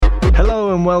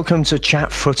Hello and welcome to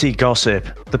Chat Footy Gossip,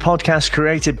 the podcast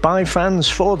created by fans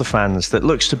for the fans that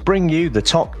looks to bring you the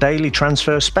top daily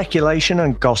transfer speculation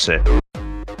and gossip.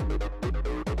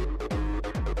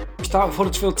 Start with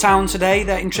Huddersfield Town today.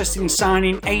 They're interested in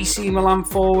signing AC Milan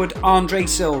forward Andre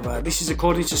Silva. This is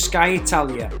according to Sky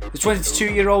Italia. The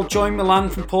 22-year-old joined Milan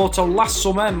from Porto last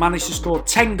summer and managed to score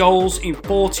 10 goals in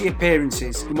 40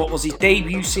 appearances in what was his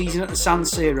debut season at the San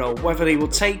Siro. Whether he will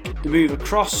take the move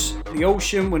across the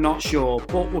ocean, we're not sure,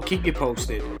 but we'll keep you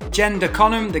posted. Jen de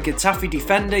Conham, the Getafe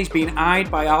defender, is being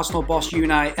eyed by Arsenal boss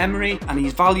Unai Emery and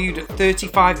he's valued at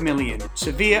 35 million.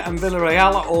 Sevilla and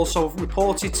Villarreal are also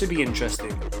reported to be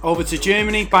interested. Over to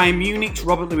Germany, Bayern Munich's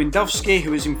Robert Lewandowski,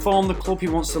 who has informed the club he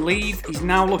wants to leave, is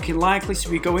now looking likely to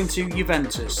be going to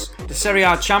Juventus. The Serie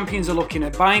A champions are looking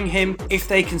at buying him if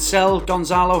they can sell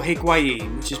Gonzalo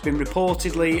Higuain, which has been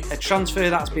reportedly a transfer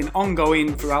that's been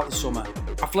ongoing throughout the summer.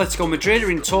 Atletico Madrid are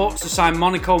in talks to sign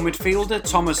Monaco midfielder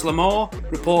Thomas Lemar,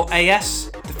 report AS.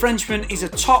 The Frenchman is a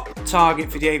top target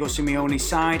for Diego Simeone's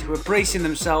side, who are bracing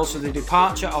themselves for the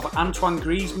departure of Antoine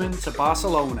Griezmann to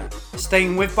Barcelona.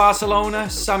 Staying with Barcelona,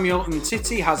 Samuel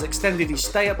Umtiti has extended his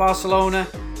stay at Barcelona,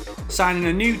 signing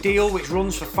a new deal which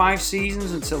runs for 5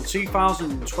 seasons until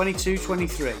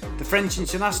 2022-23. The French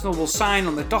international will sign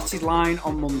on the dotted line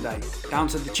on Monday. Down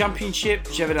to the Championship,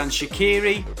 Xherdan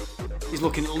Shaqiri is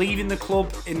looking at leaving the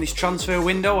club in this transfer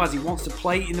window as he wants to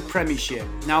play in the Premiership.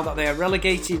 Now that they are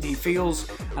relegated, he feels,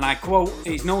 and I quote,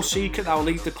 "It is no secret that I'll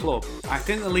leave the club. I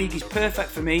think the league is perfect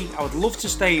for me. I would love to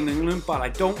stay in England, but I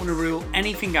don't want to rule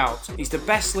anything out. It's the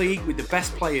best league with the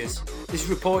best players." This is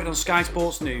reported on Sky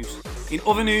Sports News. In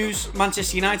other news,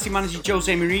 Manchester United manager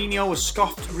Jose Mourinho has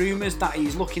scoffed rumours that he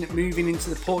is looking at moving into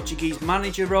the Portuguese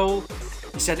manager role.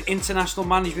 He said international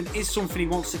management is something he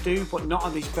wants to do, but not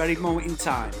at this very moment in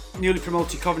time. Newly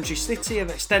promoted Coventry City have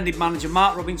extended manager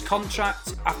Mark Robins'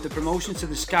 contract after promotion to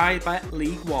the Sky Bet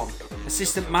League One.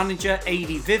 Assistant manager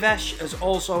Adi Vivesh has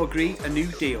also agreed a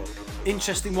new deal.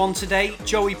 Interesting one today,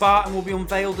 Joey Barton will be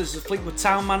unveiled as the Fleetwood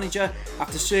Town manager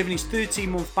after serving his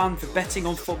 13-month ban for betting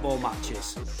on football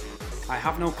matches. I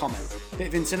have no comment. Bit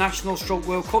of international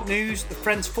World Cup news. The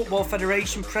French Football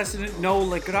Federation President Noël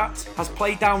Le Graët has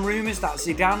played down rumours that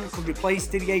Zidane could replace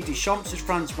Didier Deschamps as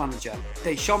France manager.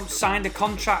 Deschamps signed a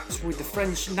contract with the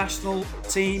French national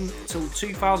team till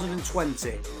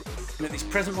 2020. And at this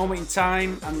present moment in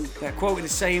time, and they're quoted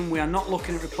as saying, "We are not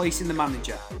looking at replacing the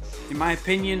manager." In my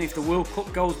opinion, if the World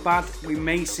Cup goes bad, we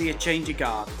may see a change of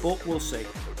guard, but we'll see.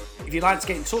 If you'd like to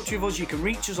get in touch with us, you can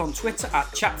reach us on Twitter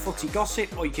at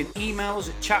ChatFootyGossip, or you can email us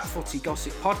at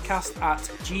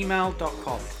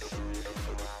chatfootygossippodcast@gmail.com.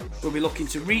 We'll be looking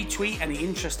to retweet any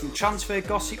interesting transfer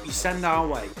gossip you send our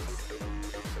way.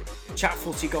 Chat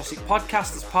Footy Gossip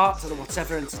Podcast is part of the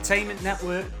Whatever Entertainment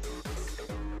Network.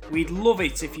 We'd love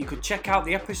it if you could check out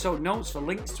the episode notes for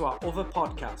links to our other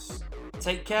podcasts.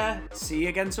 Take care, see you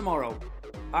again tomorrow.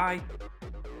 Bye.